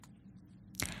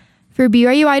For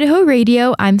BYU Idaho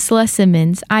Radio, I'm Celeste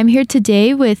Simmons. I'm here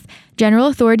today with General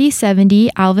Authority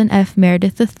 70, Alvin F.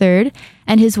 Meredith III,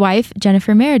 and his wife,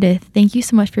 Jennifer Meredith. Thank you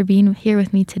so much for being here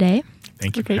with me today.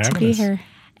 Thank you for Great having to be us. here.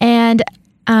 And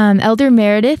Elder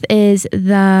Meredith is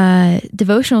the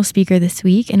devotional speaker this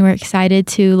week, and we're excited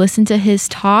to listen to his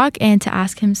talk and to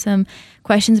ask him some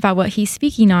questions about what he's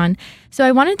speaking on. So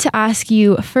I wanted to ask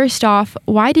you, first off,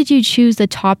 why did you choose the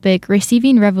topic,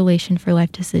 Receiving Revelation for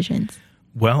Life Decisions?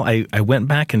 Well, I went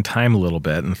back in time a little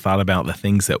bit and thought about the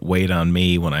things that weighed on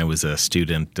me when I was a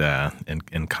student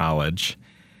in college.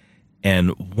 And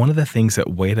one of the things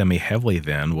that weighed on me heavily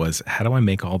then was, how do I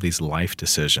make all these life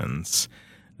decisions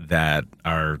that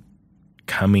are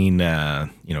coming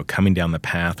down the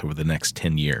path over the next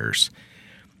 10 years?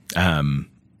 When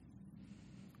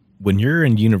you're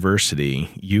in university,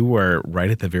 you are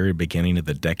right at the very beginning of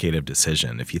the decade of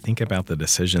decision. If you think about the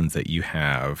decisions that you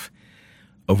have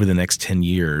over the next 10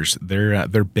 years,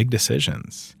 they're big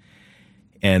decisions.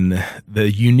 And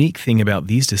the unique thing about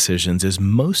these decisions is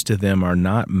most of them are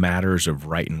not matters of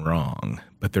right and wrong,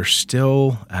 but they're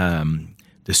still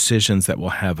decisions that will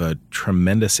have a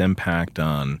tremendous impact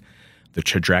on the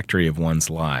trajectory of one's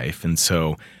life. And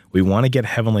so we want to get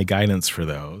heavenly guidance for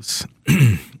those.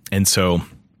 And so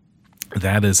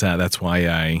that's why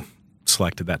I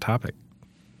selected that topic.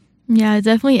 Yeah, it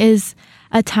definitely is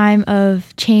a time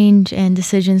of change and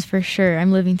decisions for sure.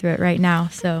 I'm living through it right now.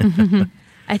 So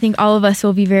I think all of us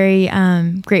will be very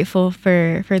grateful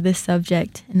for this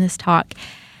subject in this talk.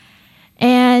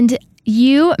 And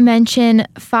you mention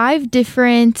 5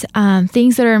 different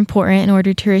things that are important in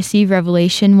order to receive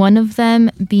revelation, one of them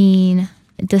being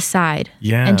decide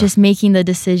and just making the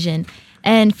decision.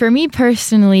 And for me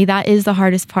personally, that is the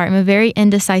hardest part. I'm a very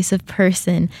indecisive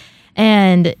person.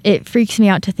 And it freaks me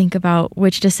out to think about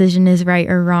which decision is right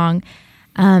or wrong.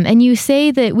 And you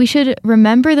say that we should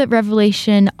remember that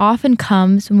revelation often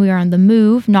comes when we are on the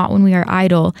move, not when we are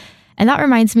idle. And that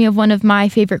reminds me of one of my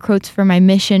favorite quotes for my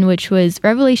mission, which was,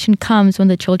 revelation comes when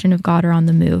the children of God are on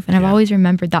the move. And I've always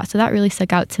remembered that. So that really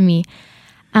stuck out to me.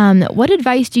 What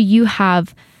advice do you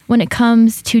have when it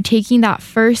comes to taking that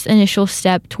first initial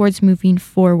step towards moving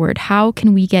forward? How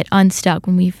can we get unstuck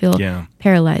when we feel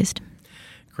paralyzed?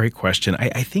 Great question.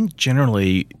 I think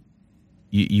generally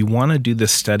you want to do the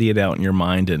study it out in your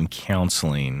mind and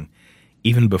counseling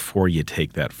even before you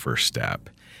take that first step.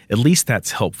 At least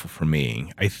that's helpful for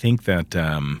me. I think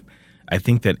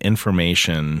that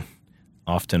information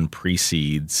often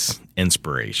precedes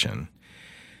inspiration.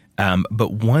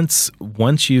 But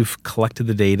once you've collected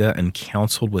the data and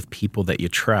counseled with people that you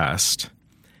trust,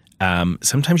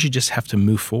 sometimes you just have to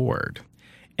move forward.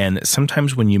 And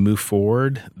sometimes when you move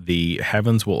forward, the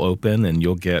heavens will open and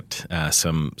you'll get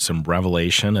some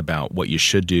revelation about what you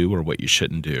should do or what you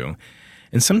shouldn't do.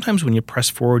 And sometimes when you press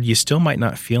forward, you still might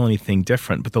not feel anything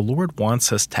different, but the Lord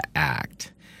wants us to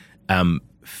act.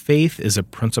 Faith is a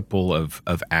principle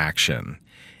of action.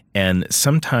 And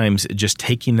sometimes just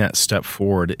taking that step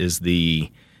forward is the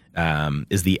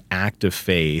act of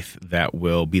faith that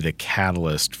will be the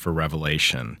catalyst for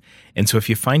revelation. And so if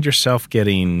you find yourself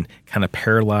getting kind of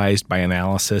paralyzed by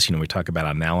analysis, we talk about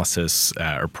analysis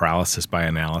or paralysis by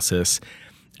analysis,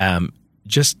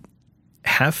 just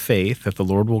have faith that the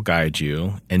Lord will guide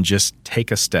you and just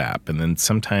take a step. And then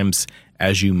sometimes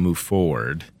as you move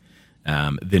forward,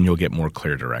 then you'll get more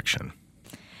clear direction.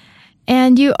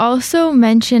 And you also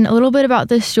mention a little bit about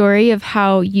the story of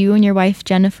how you and your wife,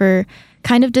 Jennifer,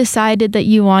 kind of decided that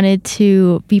you wanted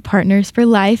to be partners for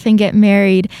life and get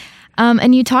married.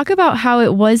 And you talk about how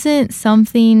it wasn't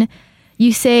something,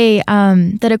 you say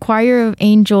that a choir of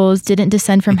angels didn't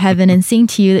descend from heaven and sing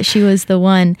to you that she was the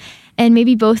one. And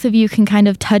maybe both of you can kind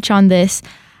of touch on this.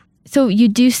 So you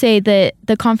do say that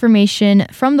the confirmation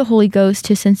from the Holy Ghost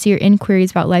to sincere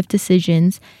inquiries about life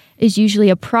decisions is usually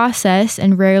a process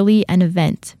and rarely an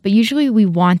event. But usually we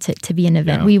want it to be an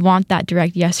event. Yeah. We want that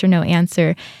direct yes or no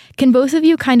answer. Can both of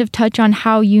you kind of touch on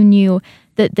how you knew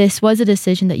that this was a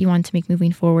decision that you wanted to make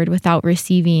moving forward without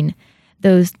receiving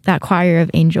that choir of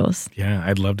angels? Yeah,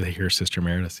 I'd love to hear Sister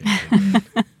Meredith.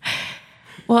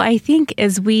 Well, I think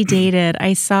as we dated,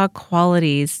 I saw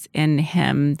qualities in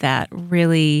him that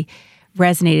really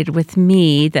resonated with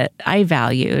me that I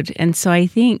valued. And so I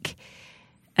think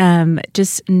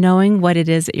just knowing what it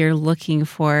is that you're looking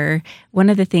for, one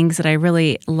of the things that I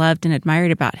really loved and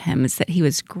admired about him is that he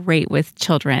was great with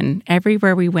children.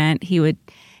 Everywhere we went, he would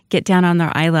get down on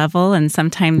their eye level, and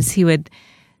sometimes he would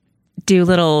do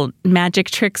little magic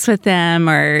tricks with them,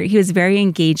 or he was very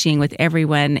engaging with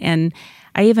everyone. And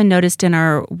I even noticed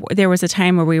there was a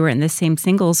time where we were in the same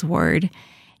singles ward,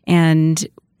 and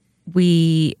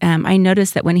I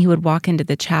noticed that when he would walk into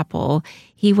the chapel,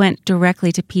 he went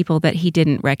directly to people that he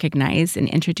didn't recognize and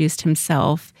introduced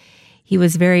himself. He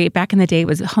was back in the day, it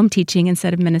was home teaching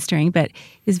instead of ministering, but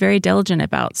he was very diligent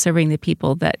about serving the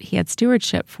people that he had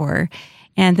stewardship for.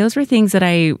 And those were things that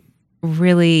I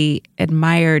really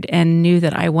admired and knew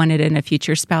that I wanted in a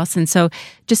future spouse. And so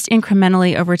just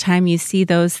incrementally over time, you see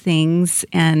those things.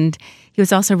 And he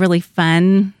was also really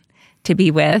fun to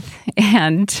be with.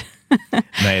 And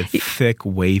I had thick,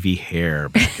 wavy hair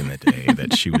back in the day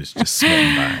that she was just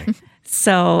smitten by.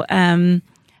 So,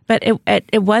 but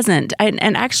it wasn't.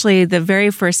 And actually, the very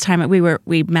first time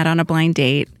we met on a blind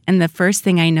date, and the first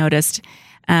thing I noticed,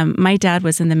 my dad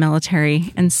was in the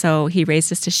military, and so he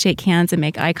raised us to shake hands and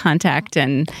make eye contact,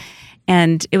 and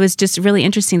it was just really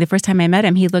interesting. The first time I met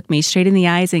him, he looked me straight in the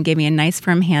eyes and gave me a nice,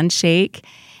 firm handshake.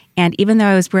 And even though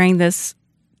I was wearing this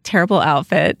terrible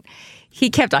outfit, he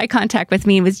kept eye contact with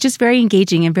me. It was just very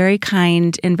engaging and very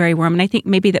kind and very warm. And I think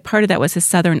maybe that part of that was his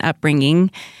Southern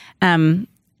upbringing.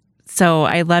 So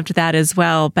I loved that as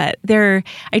well. But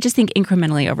I just think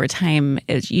incrementally over time,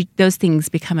 those things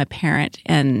become apparent.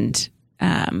 And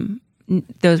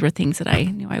those were things that I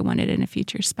knew I wanted in a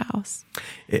future spouse.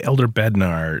 Elder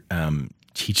Bednar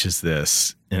teaches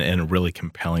this in a really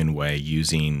compelling way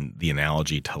using the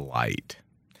analogy to light.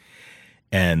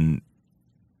 And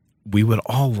we would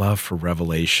all love for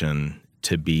Revelation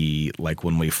to be like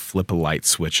when we flip a light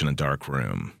switch in a dark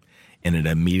room and it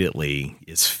immediately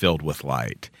is filled with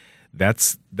light.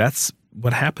 That's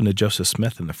what happened to Joseph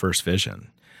Smith in the first vision.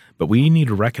 But we need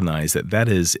to recognize that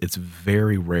it's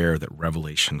very rare that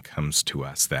revelation comes to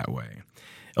us that way.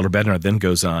 Elder Bednar then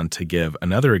goes on to give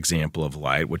another example of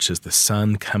light, which is the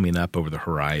sun coming up over the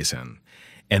horizon.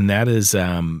 And that is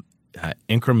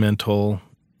incremental.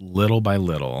 Little by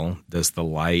little does the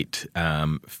light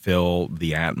fill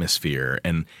the atmosphere.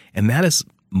 And that is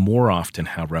more often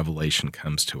how revelation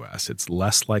comes to us. It's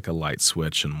less like a light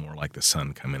switch and more like the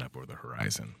sun coming up over the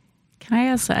horizon. Can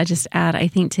I also just add, I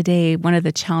think today one of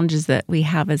the challenges that we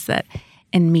have is that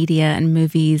in media and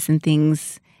movies and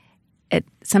things, it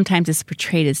sometimes is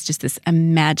portrayed as just a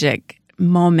magic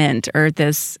moment or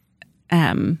this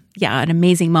an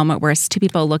amazing moment where two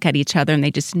people look at each other and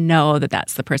they just know that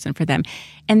that's the person for them.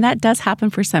 And that does happen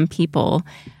for some people,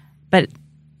 but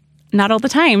not all the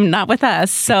time, not with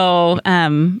us. So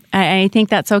I think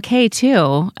that's okay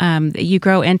too. You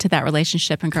grow into that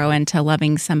relationship and grow into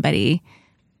loving somebody.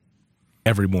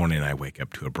 Every morning I wake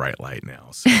up to a bright light now.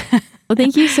 So. Well,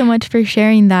 thank you so much for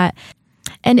sharing that.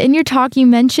 And in your talk, you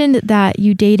mentioned that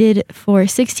you dated for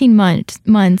 16 months,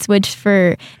 which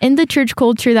in the church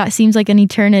culture, that seems like an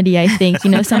eternity, I think.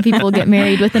 Some people get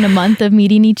married within a month of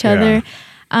meeting each other.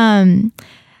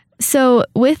 So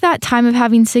with that time of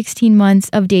having 16 months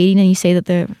of dating, and you say that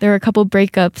there were a couple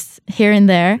breakups here and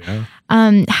there,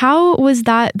 how was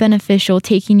that beneficial,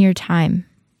 taking your time?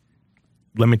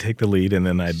 Let me take the lead, and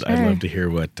then I'd love to hear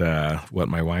what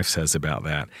my wife says about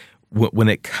that. When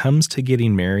it comes to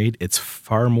getting married, it's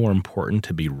far more important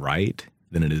to be right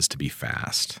than it is to be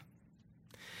fast.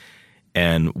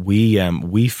 And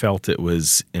we felt it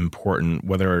was important,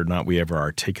 whether or not we ever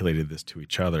articulated this to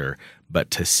each other,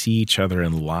 but to see each other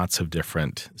in lots of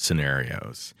different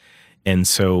scenarios. And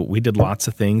so we did lots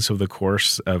of things over the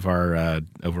course of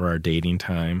our dating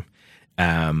time.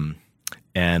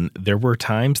 And there were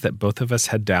times that both of us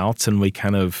had doubts, and we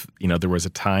kind of, there was a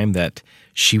time that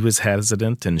she was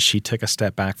hesitant and she took a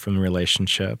step back from the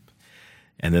relationship.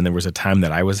 And then there was a time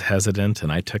that I was hesitant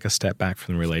and I took a step back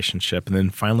from the relationship. And then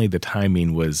finally the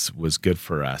timing was good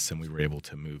for us, and we were able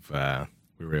to move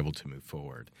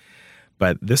forward.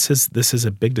 But this is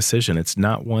a big decision. It's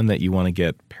not one that you want to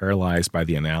get paralyzed by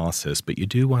the analysis, but you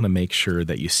do want to make sure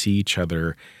that you see each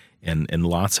other in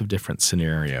lots of different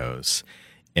scenarios,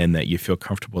 and that you feel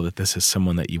comfortable that this is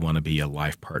someone that you want to be a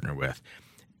life partner with.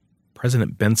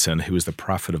 President Benson, who was the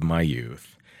prophet of my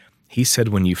youth, he said,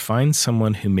 when you find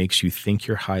someone who makes you think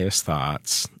your highest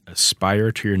thoughts,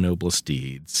 aspire to your noblest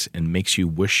deeds, and makes you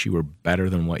wish you were better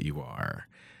than what you are,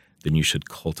 then you should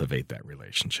cultivate that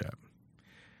relationship.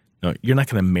 Now, you're not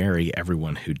going to marry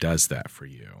everyone who does that for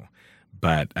you,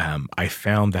 but I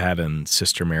found that in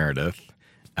Sister Meredith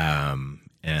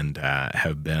and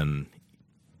have been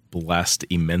blessed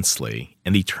immensely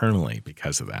and eternally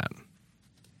because of that.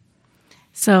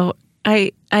 So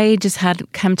I just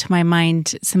had come to my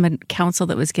mind some counsel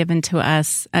that was given to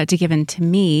us, given to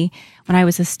me when I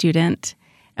was a student.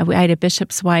 I had a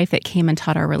bishop's wife that came and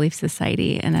taught our Relief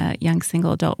Society in a young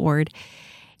single adult ward.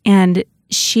 And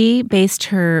she based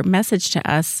her message to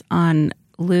us on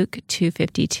Luke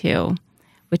 2:52,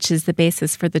 which is the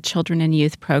basis for the children and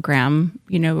youth program,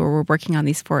 where we're working on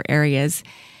these 4 areas.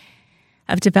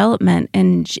 development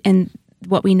and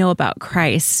what we know about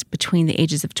Christ between the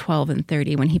ages of 12 and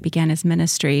 30 when he began his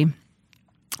ministry.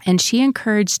 And she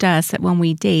encouraged us that when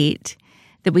we date,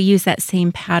 that we use that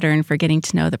same pattern for getting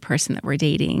to know the person that we're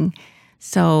dating.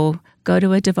 So go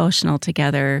to a devotional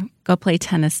together, go play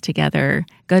tennis together,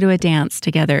 go to a dance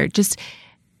together. Just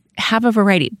have a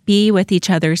variety. Be with each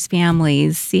other's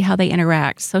families, see how they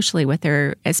interact socially with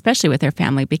especially with their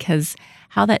family, because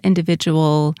how that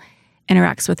individual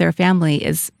interacts with their family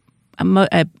is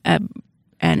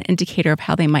an indicator of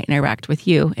how they might interact with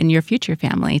you and your future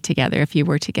family together if you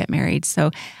were to get married. So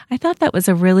I thought that was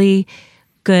a really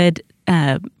good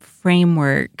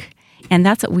framework, and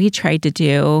that's what we tried to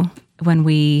do when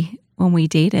we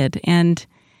dated, and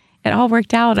it all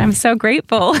worked out. I'm so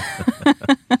grateful.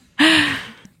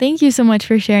 Thank you so much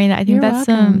for sharing that. I think You're that's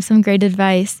welcome. some great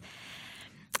advice.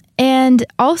 And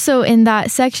also in that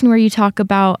section where you talk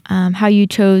about how you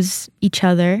chose each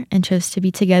other and chose to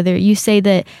be together, you say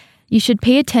that you should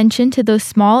pay attention to those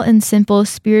small and simple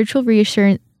spiritual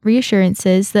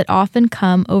reassurances that often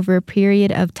come over a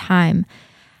period of time.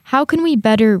 How can we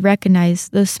better recognize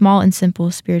those small and simple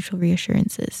spiritual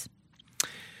reassurances?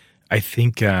 I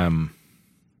think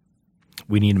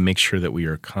we need to make sure that we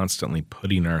are constantly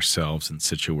putting ourselves in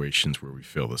situations where we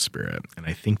feel the Spirit. And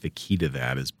I think the key to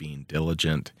that is being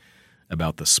diligent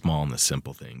about the small and the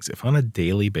simple things. If on a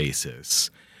daily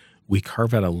basis, we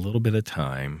carve out a little bit of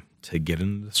time to get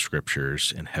into the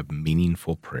Scriptures and have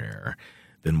meaningful prayer,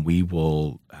 then we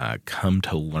will come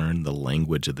to learn the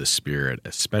language of the Spirit,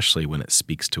 especially when it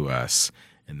speaks to us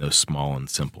in those small and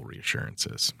simple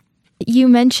reassurances. You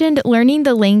mentioned learning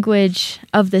the language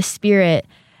of the Spirit.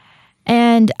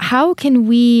 And how can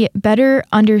we better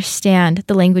understand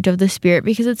the language of the Spirit?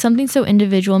 Because it's something so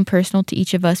individual and personal to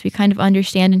each of us. We kind of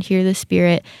understand and hear the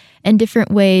Spirit in different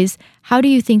ways. How do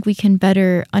you think we can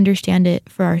better understand it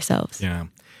for ourselves? Yeah.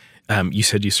 You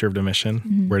said you served a mission.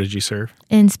 Mm-hmm. Where did you serve?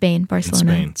 In Spain, In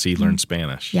Barcelona. Spain. So you learned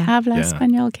Spanish. Yeah. Habla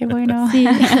español, qué bueno.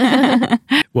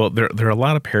 Well, there are a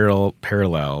lot of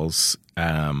parallels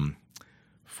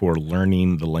for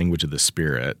learning the language of the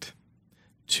Spirit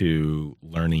to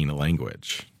learning a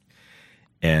language.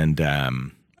 And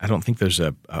I don't think there's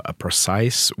a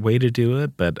precise way to do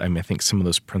it, but I mean, I think some of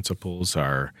those principles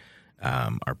are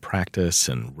practice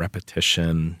and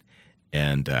repetition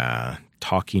and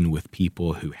talking with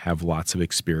people who have lots of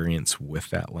experience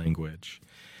with that language.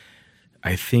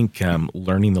 I think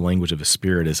learning the language of the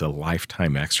Spirit is a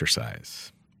lifetime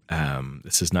exercise.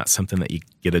 This is not something that you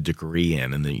get a degree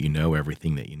in and that you know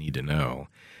everything that you need to know.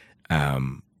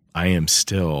 I am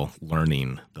still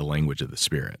learning the language of the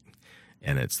Spirit,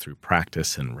 and it's through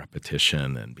practice and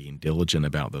repetition and being diligent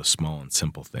about those small and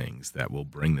simple things that will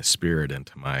bring the Spirit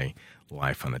into my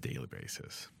life on a daily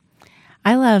basis.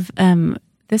 I love,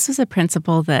 this was a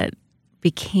principle that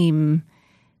became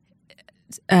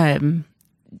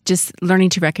just learning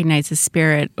to recognize the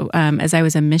Spirit as I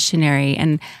was a missionary.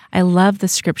 And I love the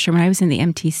scripture. When I was in the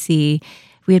MTC,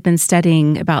 we had been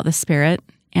studying about the Spirit.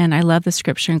 And I love the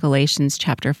scripture in Galatians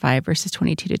chapter 5, verses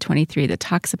 22 to 23 that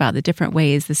talks about the different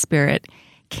ways the Spirit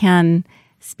can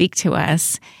speak to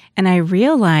us. And I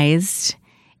realized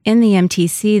in the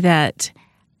MTC that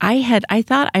I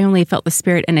thought I only felt the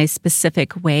Spirit in a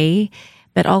specific way,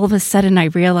 but all of a sudden I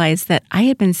realized that I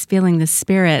had been feeling the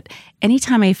Spirit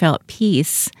anytime I felt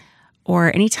peace,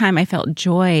 or anytime I felt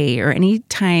joy, or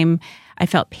anytime I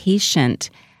felt patient.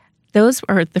 Those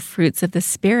are the fruits of the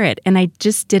Spirit, and I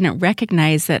just didn't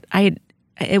recognize that I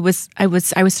was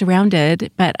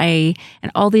surrounded, but in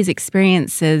all these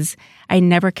experiences, I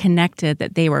never connected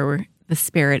that they were the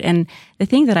Spirit. And the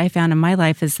thing that I found in my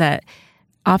life is that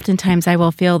oftentimes I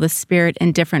will feel the Spirit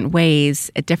in different ways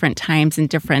at different times in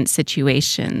different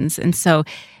situations. And so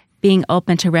being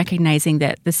open to recognizing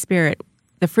that the Spirit,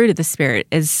 the fruit of the Spirit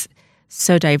is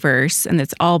so diverse and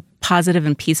it's all positive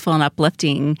and peaceful and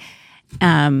uplifting.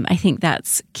 I think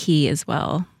that's key as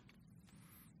well.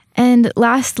 And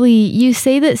lastly, you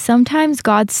say that sometimes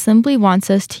God simply wants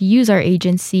us to use our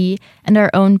agency and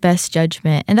our own best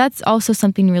judgment. And that's also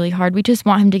something really hard. We just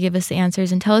want him to give us the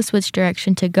answers and tell us which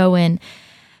direction to go in.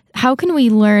 How can we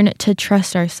learn to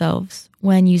trust ourselves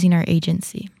when using our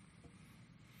agency?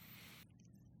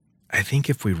 I think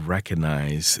if we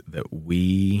recognize that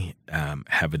we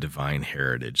have a divine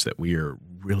heritage, that we are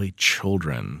really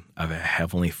children of a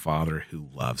Heavenly Father who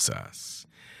loves us,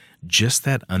 just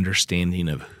that understanding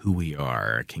of who we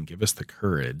are can give us the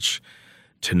courage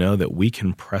to know that we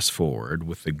can press forward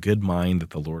with the good mind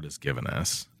that the Lord has given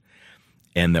us,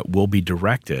 and that we'll be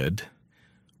directed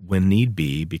when need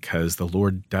be because the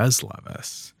Lord does love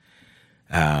us.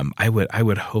 I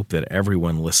would hope that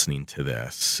everyone listening to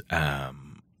this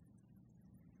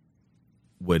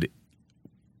would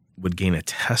gain a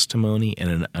testimony and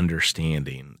an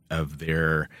understanding of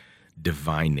their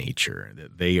divine nature,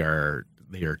 that they are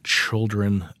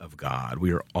children of God.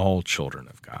 We are all children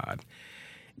of God.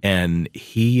 And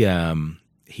he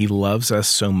loves us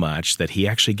so much that he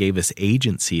actually gave us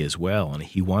agency as well. And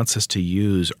he wants us to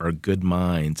use our good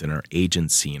minds and our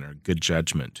agency and our good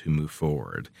judgment to move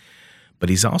forward. But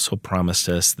he's also promised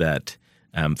us that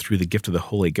through the gift of the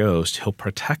Holy Ghost, he'll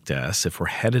protect us if we're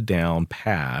headed down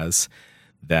paths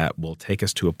that will take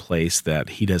us to a place that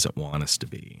he doesn't want us to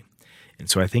be. And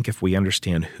so I think if we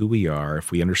understand who we are,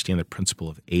 if we understand the principle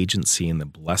of agency and the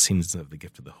blessings of the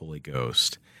gift of the Holy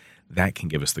Ghost, that can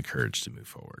give us the courage to move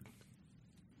forward.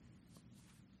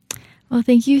 Well,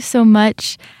 thank you so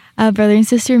much, Brother and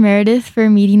Sister Meredith, for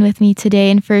meeting with me today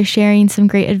and for sharing some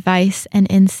great advice and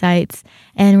insights.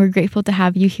 And we're grateful to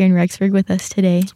have you here in Rexburg with us today.